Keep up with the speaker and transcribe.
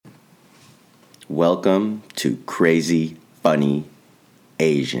Welcome to Crazy Funny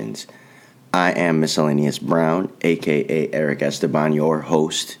Asians. I am Miscellaneous Brown, aka Eric Esteban, your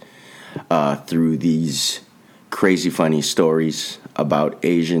host through these crazy funny stories about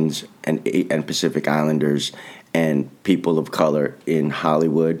Asians and Pacific Islanders and people of color in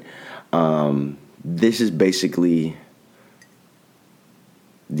Hollywood. This is basically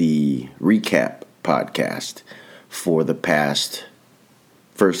the recap podcast for the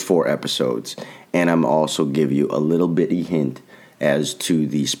first 4 episodes, and I'm also give you a little bitty hint as to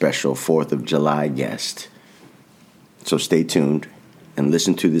the special 4th of July guest. So stay tuned and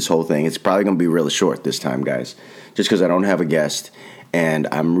listen to this whole thing. It's probably going to be really short this time, guys, just because I don't have a guest, and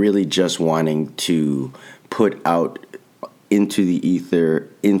I'm really just wanting to put out into the ether,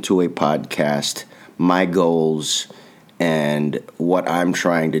 into a podcast, my goals and what I'm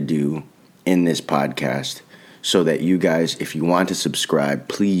trying to do in this podcast, so that you guys, if you want to subscribe,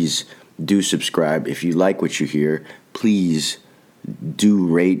 please do subscribe. If you like what you hear, please do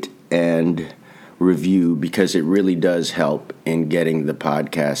rate and review, because it really does help in getting the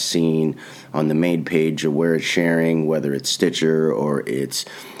podcast seen on the main page of where it's sharing, whether it's Stitcher or it's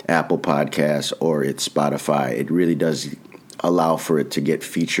Apple Podcasts or it's Spotify. It really does allow for it to get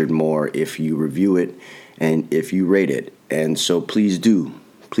featured more if you review it and if you rate it. And so please do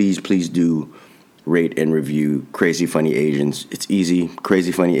rate and review Crazy Funny Asians. It's easy.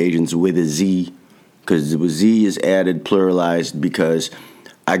 Crazy Funny Asians with a Z, because the Z is added pluralized because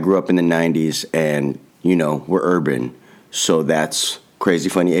I grew up in the 90s and, we're urban. So that's Crazy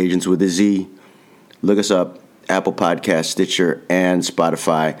Funny Asians with a Z. Look us up, Apple Podcasts, Stitcher, and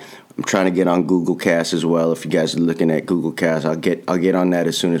Spotify. I'm trying to get on Google Cast as well. If you guys are looking at Google Cast, I'll get on that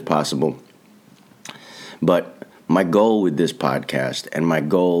as soon as possible. But my goal with this podcast and my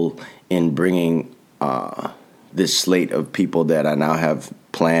goal in bringing this slate of people that I now have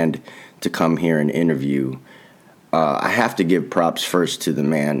planned to come here and interview, I have to give props first to the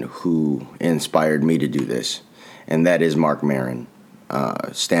man who inspired me to do this, and that is Marc Maron,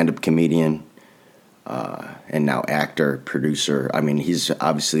 stand-up comedian and now actor, producer. I mean, he's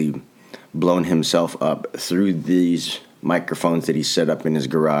obviously blown himself up through these microphones that he set up in his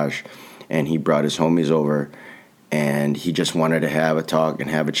garage, and he brought his homies over. And he just wanted to have a talk and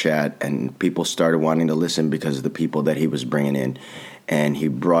have a chat, and people started wanting to listen because of the people that he was bringing in. And he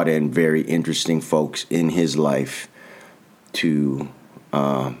brought in very interesting folks in his life to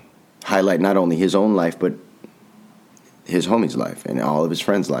highlight not only his own life, but his homie's life and all of his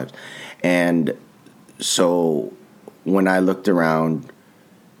friends' lives. And so when I looked around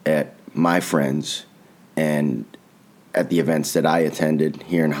at my friends and at the events that I attended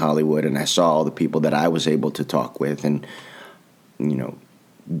here in Hollywood, and I saw all the people that I was able to talk with and,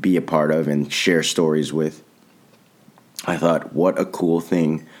 be a part of and share stories with, I thought, what a cool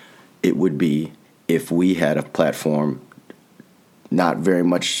thing it would be if we had a platform not very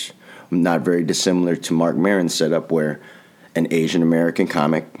dissimilar to Marc Maron's setup, where an Asian American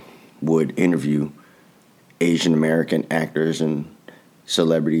comic would interview Asian American actors and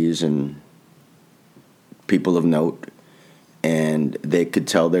celebrities and people of note, and they could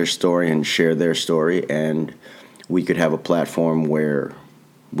tell their story and share their story, and we could have a platform where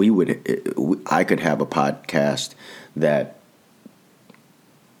I could have a podcast that,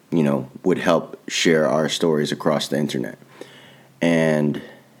 would help share our stories across the internet. And,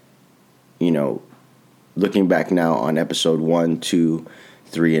 looking back now on episode 1, 2,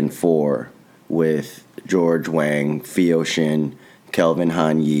 3, and 4 with George Wang, Fio Shin, Kelvin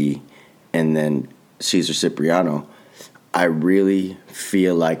Han Yi, and then Cesar Cipriano, I really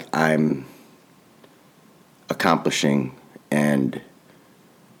feel like I'm accomplishing and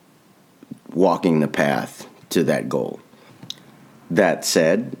walking the path to that goal. That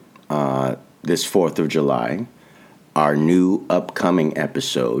said, this 4th of July, our new upcoming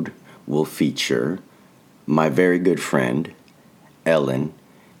episode will feature my very good friend, Ellen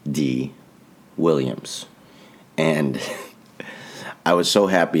D. Williams. And I was so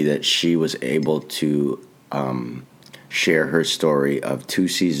happy that she was able to share her story of 2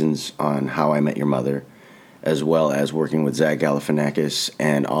 seasons on How I Met Your Mother, as well as working with Zach Galifianakis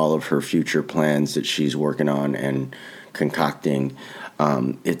and all of her future plans that she's working on and concocting.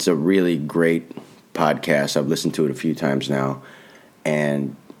 It's a really great podcast. I've listened to it a few times now.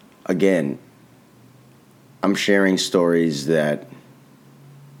 And again, I'm sharing stories that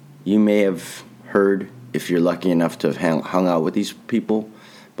you may have heard if you're lucky enough to have hung out with these people,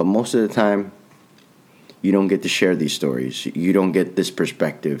 but most of the time, you don't get to share these stories. You don't get this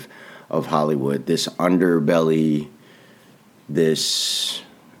perspective of Hollywood, this underbelly, this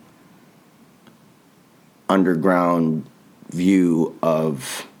underground view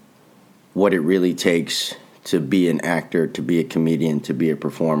of what it really takes to be an actor, to be a comedian, to be a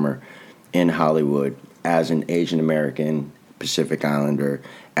performer in Hollywood as an Asian American, Pacific Islander,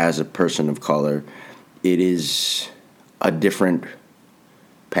 as a person of color. It is a different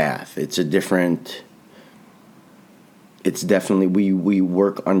path. It's definitely, we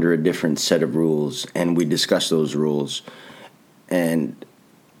work under a different set of rules, and we discuss those rules. And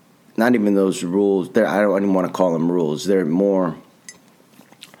not even those rules, I don't even want to call them rules.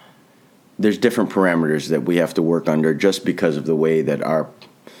 There's different parameters that we have to work under just because of the way that our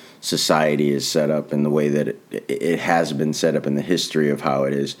society is set up and the way that it has been set up in the history of how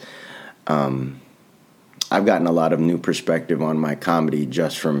it is. I've gotten a lot of new perspective on my comedy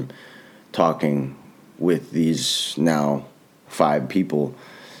just from talking with these now 5 people,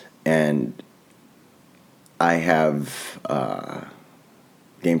 and I have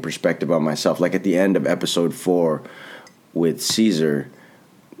gained perspective on myself. Like at the end of episode 4 with Caesar,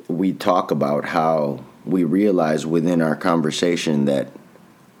 we talk about how we realize within our conversation that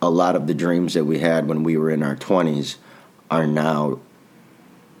a lot of the dreams that we had when we were in our 20s are now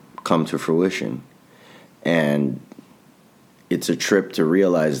come to fruition. And it's a trip to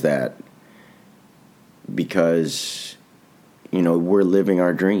realize that, because, we're living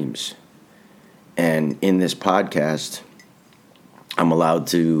our dreams. And in this podcast, I'm allowed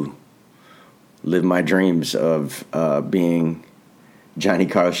to live my dreams of being Johnny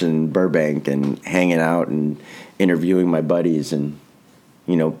Carson Burbank and hanging out and interviewing my buddies and,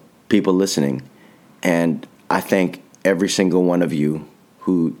 people listening. And I thank every single one of you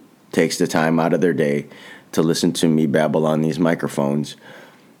who takes the time out of their day to listen to me babble on these microphones,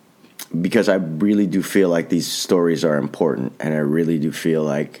 because I really do feel like these stories are important, and I really do feel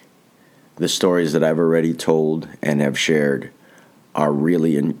like the stories that I've already told and have shared are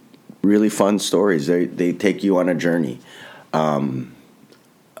really fun stories. They take you on a journey.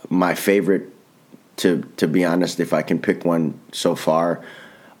 My favorite, to be honest, if I can pick one so far,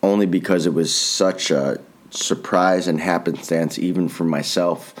 only because it was such a surprise and happenstance even for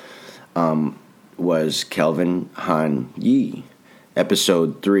myself, was Kelvin Han Yi,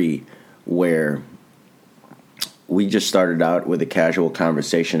 episode 3, where we just started out with a casual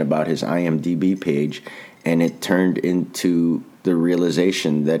conversation about his IMDb page, and it turned into the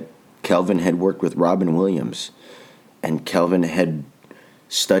realization that Kelvin had worked with Robin Williams, and Kelvin had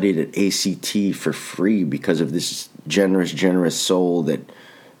studied at ACT for free because of this generous soul that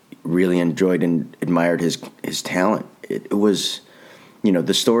really enjoyed and admired his talent. It was,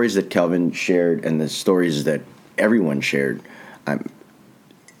 the stories that Kelvin shared and the stories that everyone shared.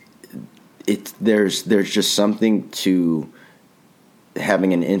 There's just something to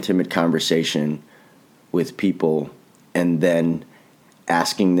having an intimate conversation with people and then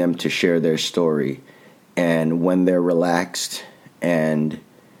asking them to share their story. And when they're relaxed and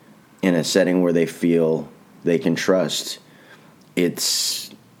in a setting where they feel they can trust, it's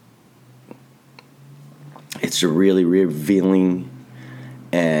a really revealing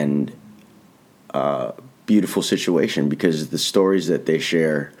and beautiful situation, because the stories that they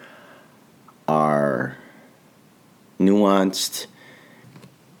share are nuanced,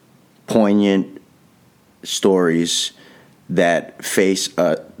 poignant stories that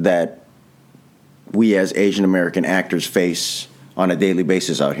that we as Asian American actors face on a daily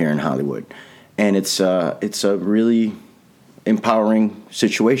basis out here in Hollywood. And it's a really empowering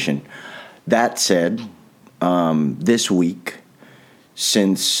situation. That said, this week,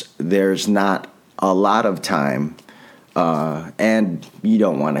 since there's not a lot of time, and you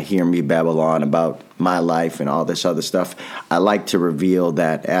don't want to hear me babble on about my life and all this other stuff, I like to reveal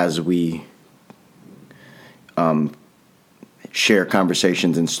that as we share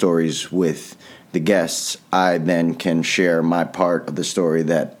conversations and stories with the guests, I then can share my part of the story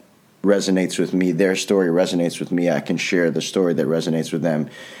that resonates with me. Their story resonates with me. I can share the story that resonates with them.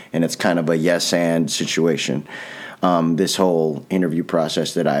 And it's kind of a yes and situation. This whole interview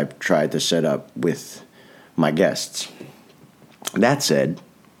process that I've tried to set up with my guests. That said,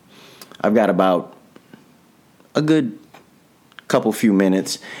 I've got about a good few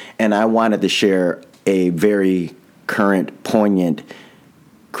minutes, and I wanted to share a very current, poignant,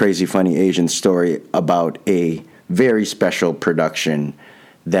 crazy, funny Asian story about a very special production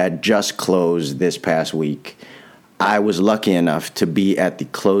that just closed this past week. I was lucky enough to be at the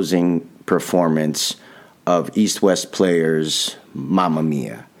closing performance of East West Players' Mamma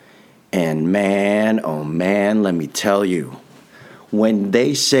Mia. And man, oh man, let me tell you, when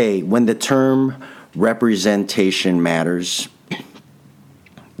the term representation matters,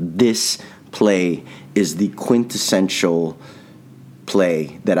 this play is the quintessential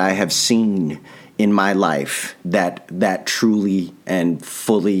play that I have seen in my life that truly and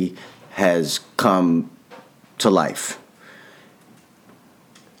fully has come to life.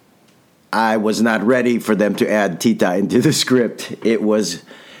 I was not ready for them to add Tita into the script. It was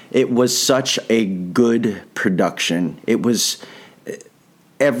such a good production. It was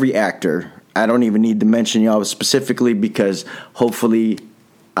every actor. I don't even need to mention y'all specifically because hopefully,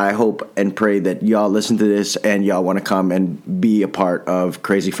 I hope and pray that y'all listen to this and y'all want to come and be a part of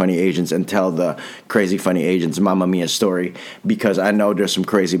Crazy Funny Asians and tell the Crazy Funny Asians Mamma Mia story, because I know there's some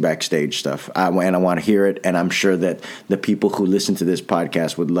crazy backstage stuff. I want to hear it, and I'm sure that the people who listen to this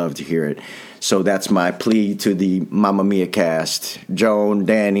podcast would love to hear it. So that's my plea to the Mamma Mia cast, Joan,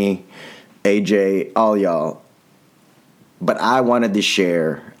 Danny, AJ, all y'all. But I wanted to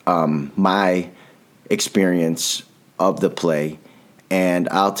share my experience of the play. And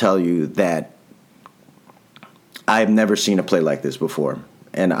I'll tell you that I've never seen a play like this before.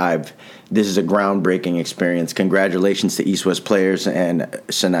 And this is a groundbreaking experience. Congratulations to East West Players and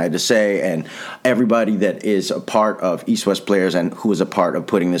Sinai Desai and everybody that is a part of East West Players and who was a part of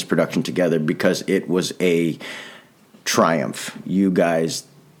putting this production together, because it was a triumph. You guys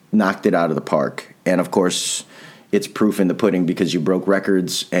knocked it out of the park. And of course, it's proof in the pudding because you broke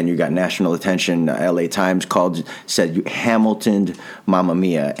records and you got national attention. LA Times said you Hamiltoned Mamma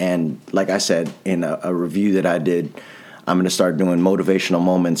Mia. And like I said in a review that I did, I'm going to start doing motivational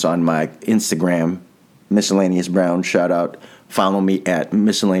moments on my Instagram, Miscellaneous Brown. Shout out. Follow me at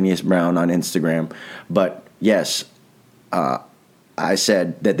Miscellaneous Brown on Instagram. But yes, I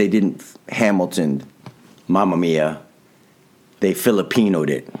said that they didn't Hamilton Mamma Mia. They Filipinoed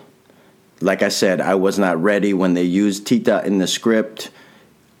it. Like I said, I was not ready when they used Tita in the script.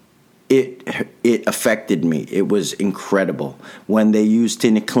 It affected me. It was incredible. When they used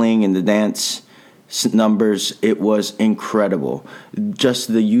Tina Kling in the dance numbers, it was incredible.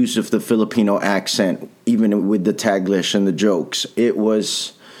 Just the use of the Filipino accent, even with the Taglish and the jokes, it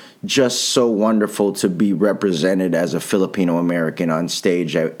was just so wonderful to be represented as a Filipino American on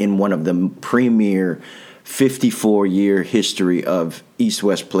stage in one of the premier 54-year history of East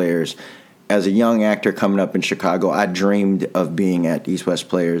West Players. As a young actor coming up in Chicago, I dreamed of being at East West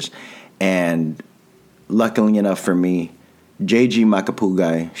Players. And luckily enough for me, JG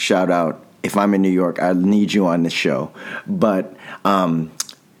Macapugay, shout out. If I'm in New York, I need you on this show. But JG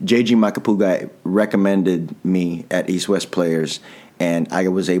Macapugay recommended me at East West Players, and I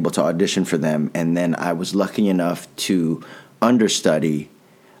was able to audition for them. And then I was lucky enough to understudy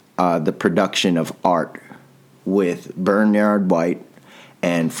the production of Art with Bernard White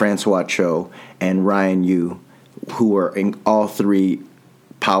and Francois Cho and Ryan Yu, who are all three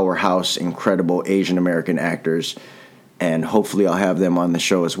powerhouse, incredible Asian American actors. And hopefully I'll have them on the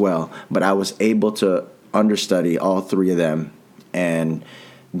show as well. But I was able to understudy all three of them. And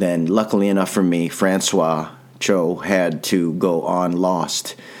then luckily enough for me, Francois Cho had to go on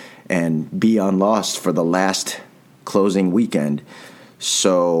Lost and be on Lost for the last closing weekend.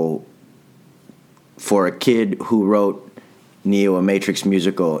 So for a kid who wrote Neo, a Matrix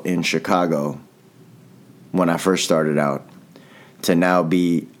musical in Chicago when I first started out, to now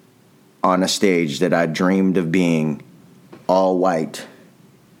be on a stage that I dreamed of being, all white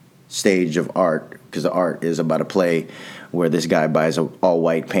stage of Art, because the Art is about a play where this guy buys an all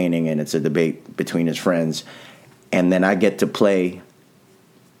white painting and it's a debate between his friends. And then I get to play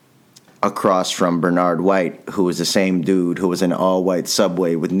across from Bernard White, who is the same dude who was in an all white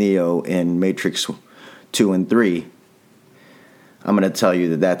subway with Neo in Matrix 2 and 3. I'm going to tell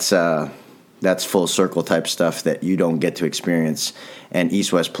you that's full circle type stuff that you don't get to experience. And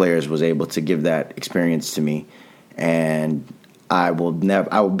East West Players was able to give that experience to me. And I will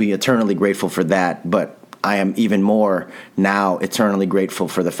be eternally grateful for that. But I am even more now eternally grateful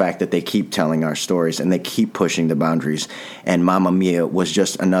for the fact that they keep telling our stories and they keep pushing the boundaries. And Mamma Mia was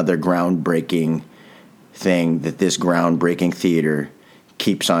just another groundbreaking thing that this groundbreaking theater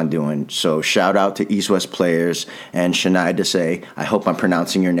keeps on doing. So shout out to East West Players and Sinai Desai. I hope I'm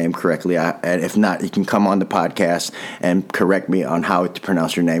pronouncing your name correctly. And if not, you can come on the podcast and correct me on how to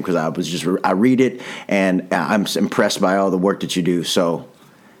pronounce your name, because I read it and I'm impressed by all the work that you do. So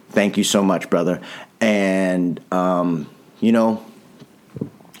thank you so much, brother. And I'll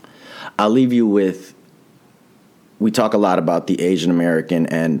leave you with, we talk a lot about the Asian American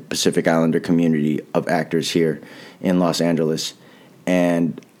and Pacific Islander community of actors here in Los Angeles.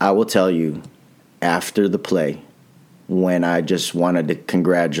 And I will tell you, after the play, when I just wanted to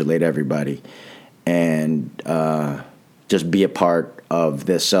congratulate everybody and just be a part of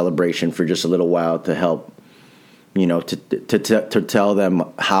this celebration for just a little while to help, to tell them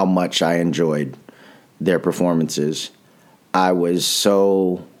how much I enjoyed their performances. I was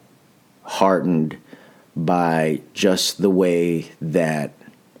so heartened by just the way that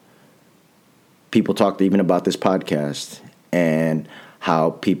people talked even about this podcast and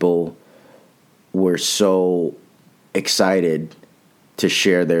how people were so excited to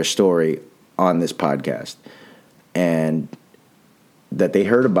share their story on this podcast. And that they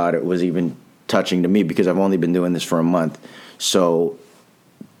heard about it was even touching to me because I've only been doing this for a month. So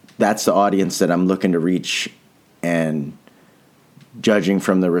that's the audience that I'm looking to reach, and judging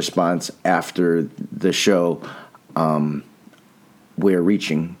from the response after the show, we're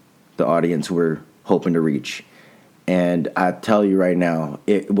reaching the audience we're hoping to reach. And I tell you right now,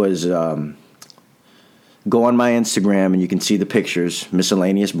 it was, go on my Instagram and you can see the pictures,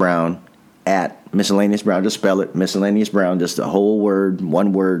 Miscellaneous Brown, at Miscellaneous Brown, just spell it, Miscellaneous Brown, just a whole word,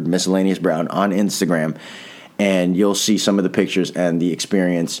 one word, Miscellaneous Brown on Instagram. And you'll see some of the pictures and the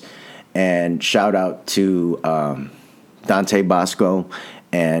experience. And shout out to Dante Bosco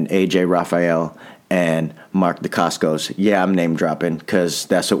and AJ Raphael and Mark DeCoscos. Yeah, I'm name dropping because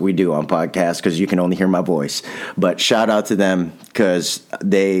that's what we do on podcasts because you can only hear my voice. But shout out to them because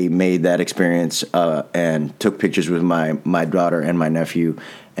they made that experience and took pictures with my daughter and my nephew.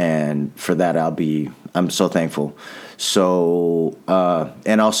 And for that, I'm so thankful. So,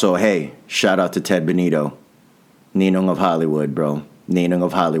 and also, hey, shout out to Ted Benito. Ninong of Hollywood, bro. Ninong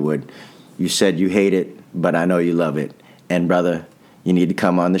of Hollywood. You said you hate it, but I know you love it. And brother, you need to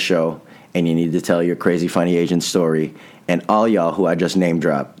come on the show, and you need to tell your crazy funny Asian story. And all y'all who I just name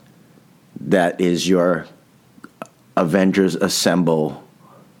dropped, that is your Avengers Assemble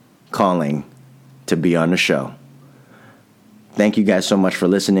calling to be on the show. Thank you guys so much for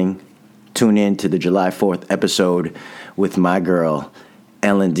listening. Tune in to the July 4th episode with my girl,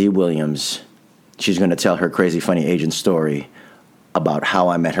 Ellen D. Williams. She's going to tell her crazy funny Asian story about how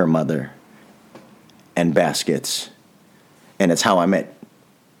I met her mother and baskets. And it's how I met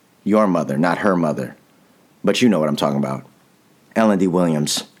your mother, not her mother. But you know what I'm talking about. Ellen D.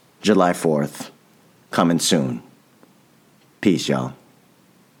 Williams, July 4th, coming soon. Peace, y'all.